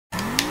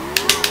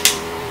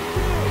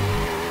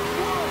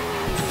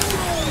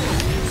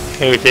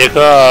Here we take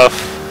off.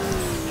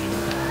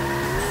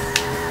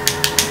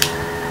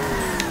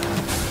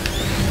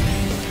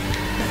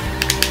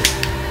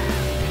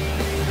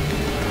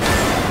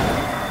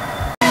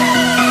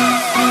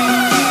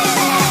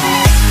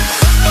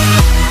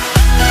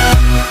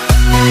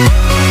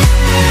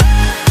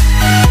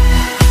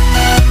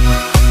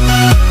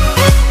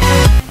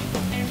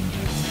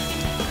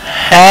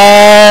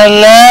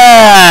 Hello!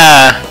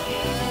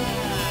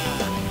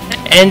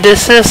 And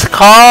this is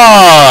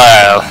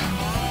Karl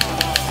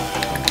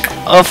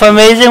of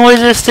Amazing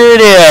Wizard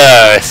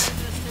Studios.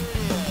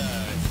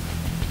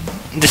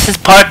 This is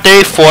part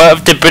 34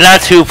 of the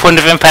Burnout 2 Point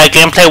of Impact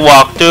gameplay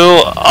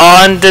walkthrough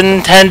on the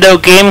Nintendo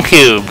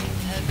GameCube.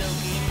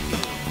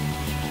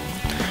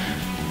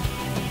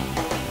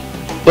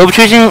 We'll be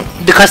choosing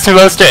the custom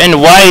Roadster in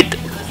white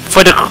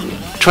for the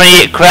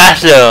 28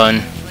 crash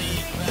zone.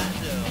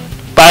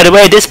 By the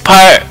way, this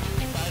part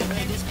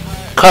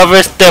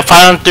covers the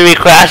final 3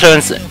 crash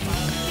zones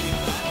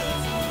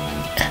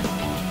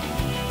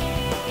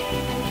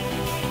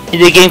in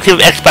the GameCube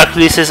Xbox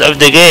releases of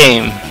the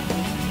game.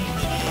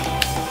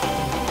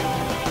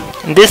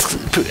 In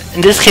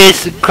this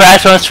case,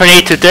 crash zones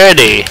 28 to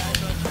 30.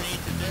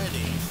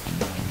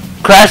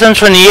 Crash zone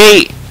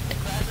 28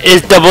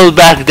 is double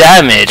back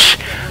damage.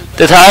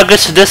 The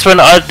targets for this one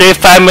are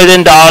 $35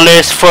 million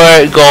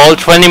for gold,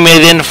 $20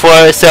 million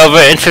for silver,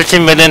 and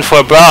 $15 million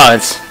for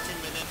bronze.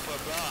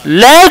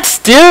 Let's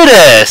do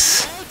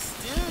this!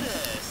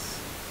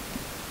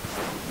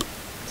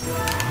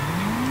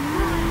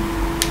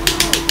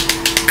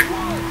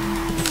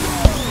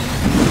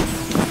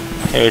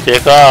 Here we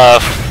take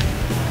off.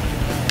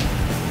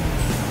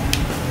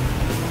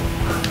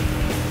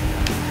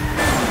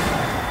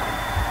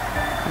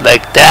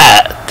 Like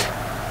that.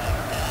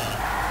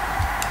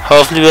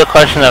 Hopefully we'll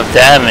crush enough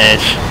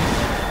damage.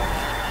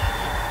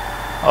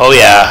 Oh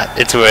yeah,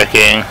 it's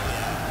working.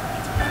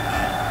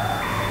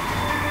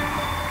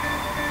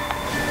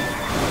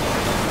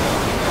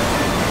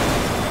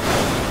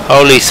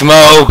 Holy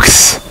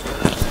smokes!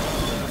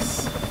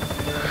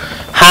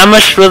 How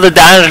much will the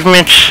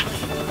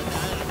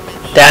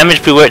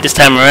damage be worth this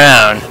time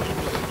around?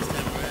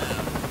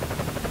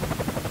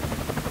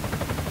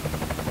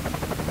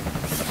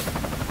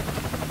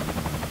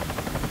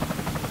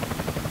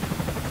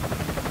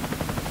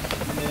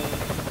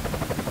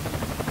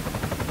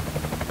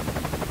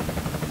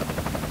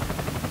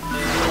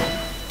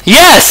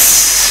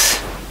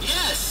 Yes!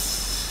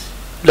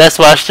 Let's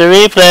watch the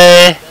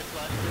replay.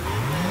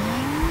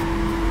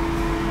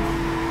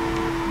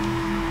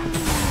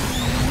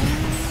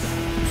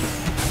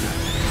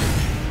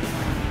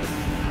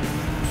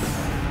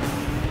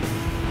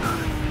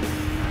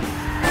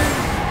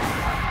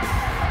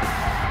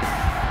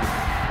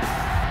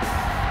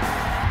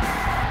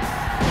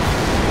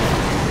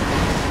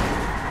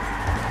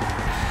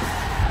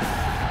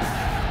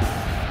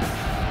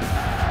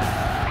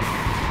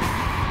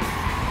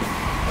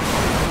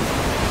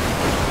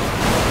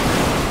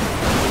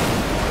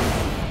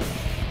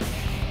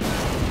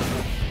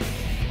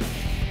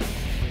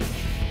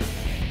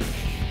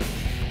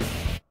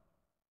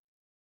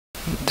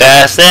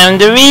 That's in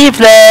the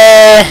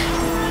replay!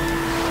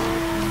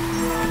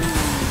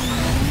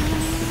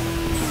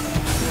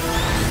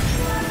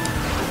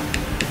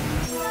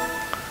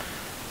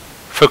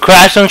 For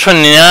Crash Zone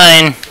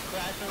 29,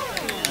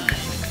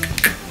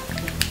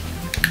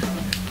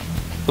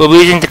 we'll be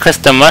using the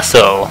custom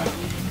muscle.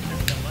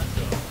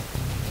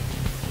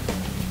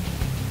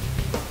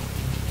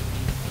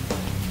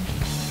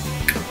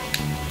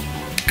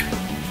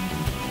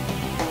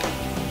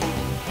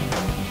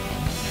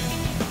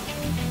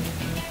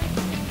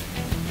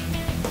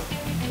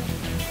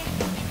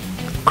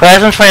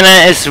 Crash Zone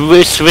 29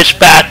 is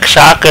switchback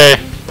shocker,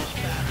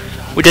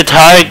 with the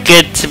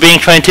target being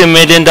 $22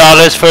 million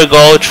for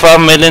gold,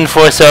 $12 million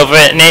for silver,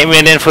 and $8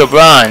 million for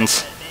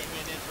bronze.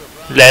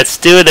 Let's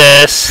do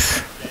this.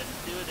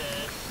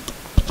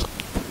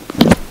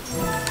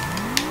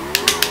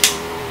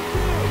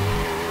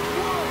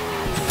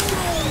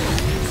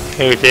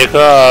 Here we take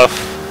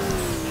off.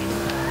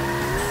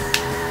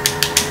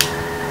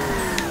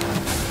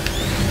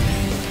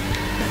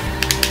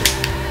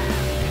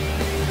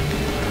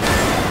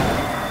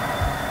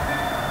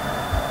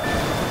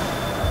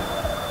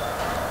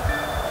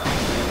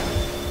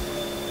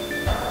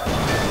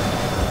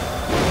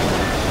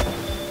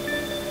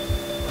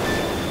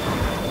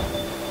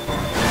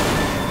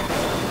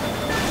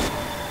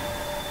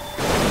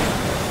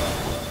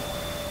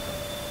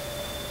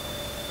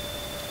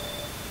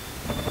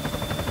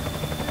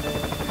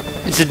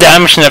 Is it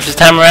damage enough this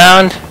time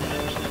around?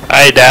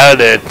 I doubt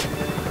it.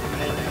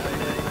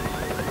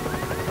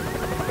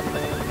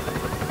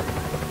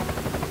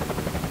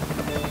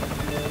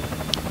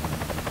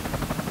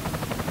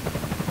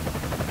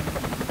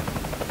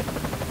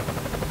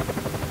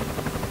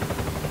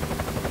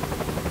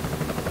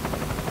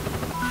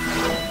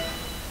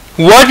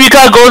 What, we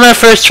got gold on our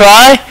first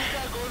try?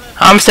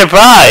 I'm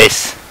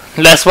surprised.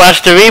 Let's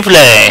watch the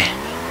replay.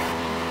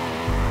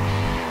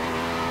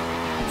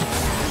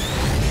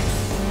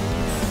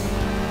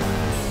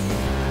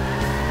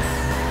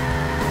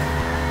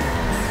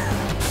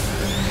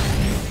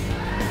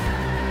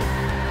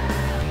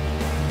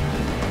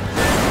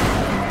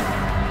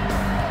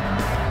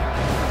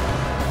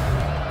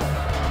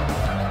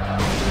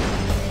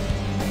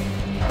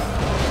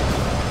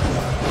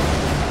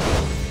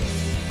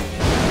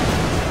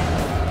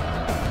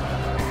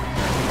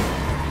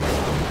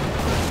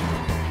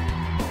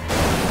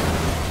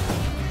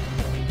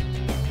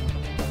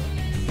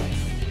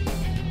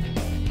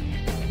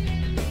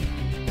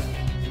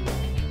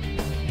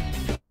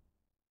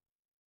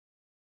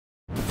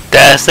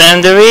 That's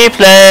in the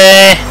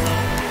replay.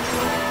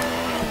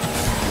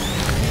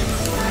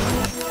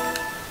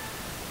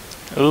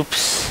 Oops.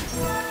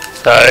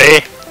 Sorry.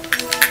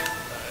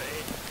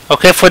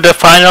 Okay, for the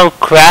final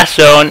crash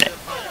zone,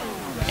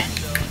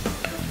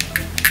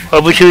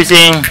 we'll be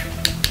choosing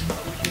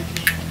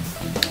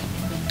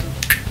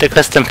the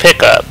custom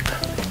pickup.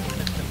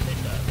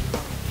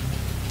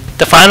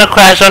 The final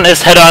crash zone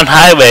is head-on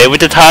highway,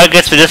 with the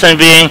targets for this one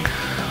being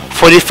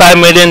 $45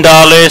 million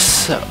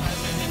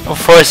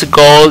for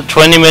gold,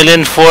 $20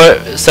 million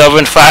for silver,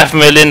 and $5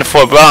 million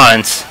for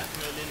bronze.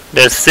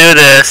 Let's do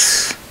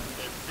this.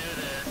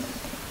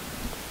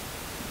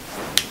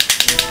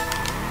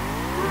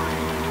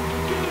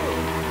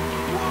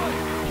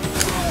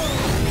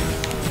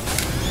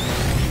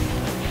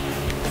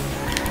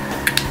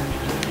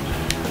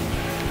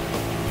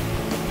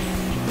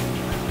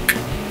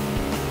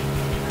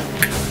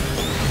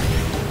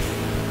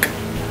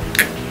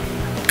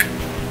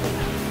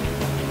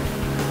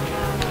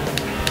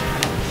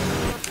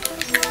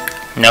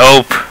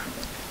 Nope.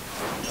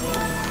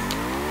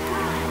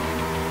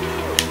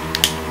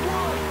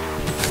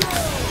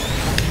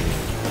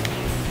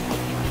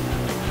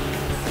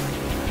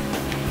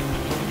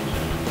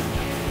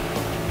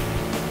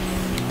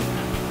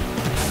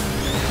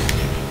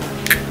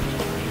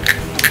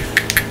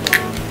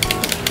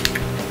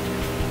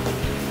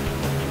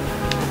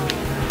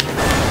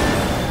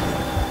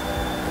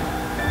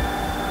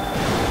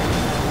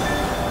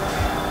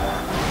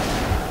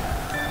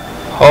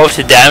 Hope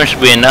the damage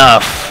will be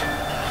enough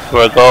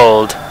for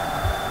gold.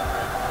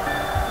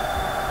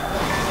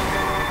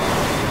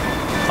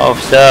 Hope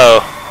so.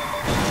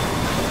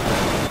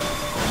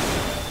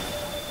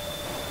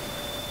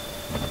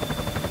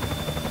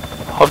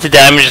 Hope the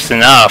damage is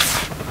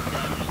enough.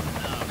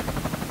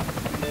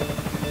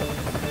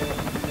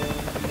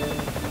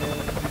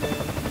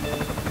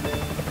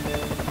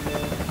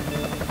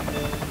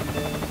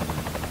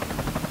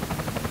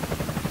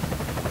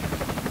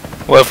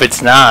 What if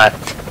it's not?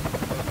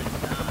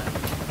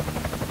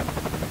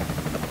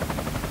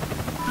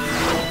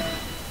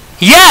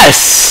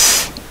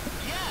 Yes!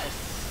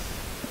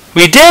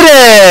 We did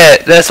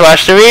it! Let's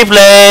watch the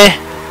replay.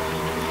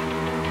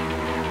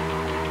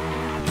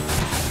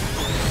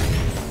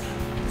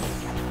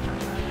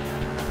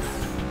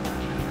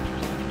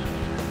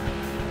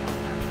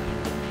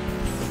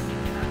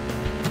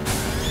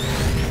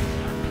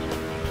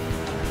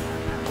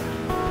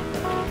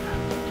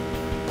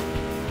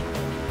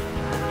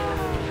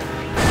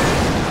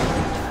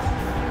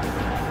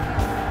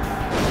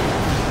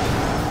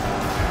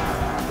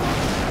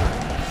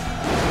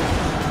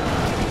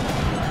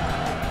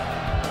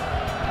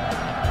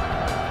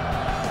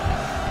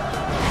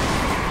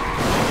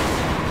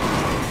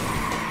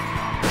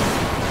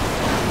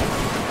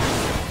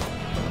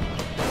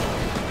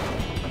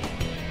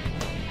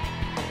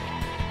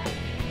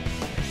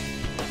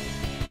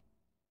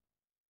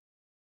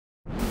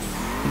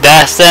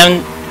 That's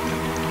them.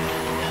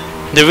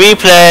 The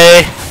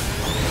replay.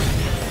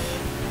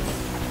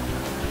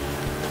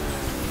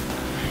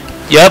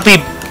 Yup, he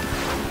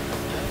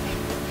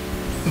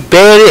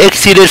barely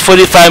exceeded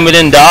 $45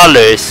 million.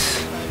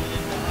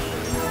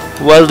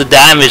 Well, the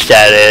damage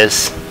that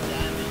is.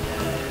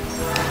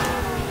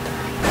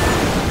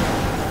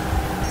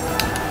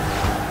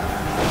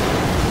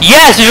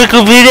 Yes, we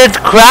completed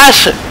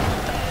crash.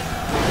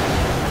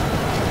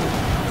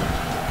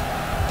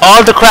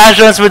 All the crash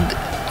runs with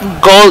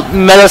gold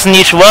medals in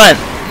each one,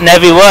 in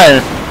every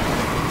one.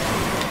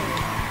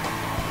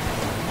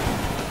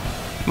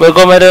 We'll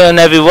go medal in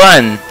every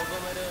one.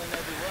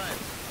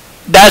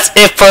 That's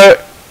it for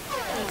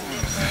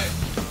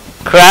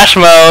crash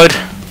mode.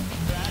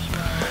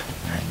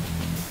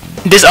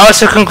 This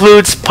also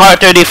concludes part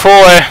 34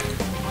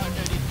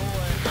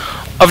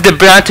 of the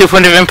Burnout 2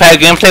 Point of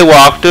Impact gameplay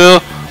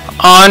walkthrough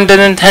on the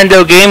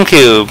Nintendo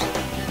GameCube.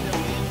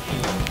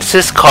 This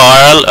is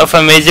Karl of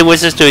Amazing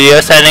Wizard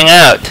Studio signing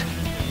out.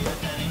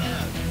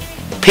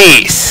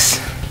 Peace.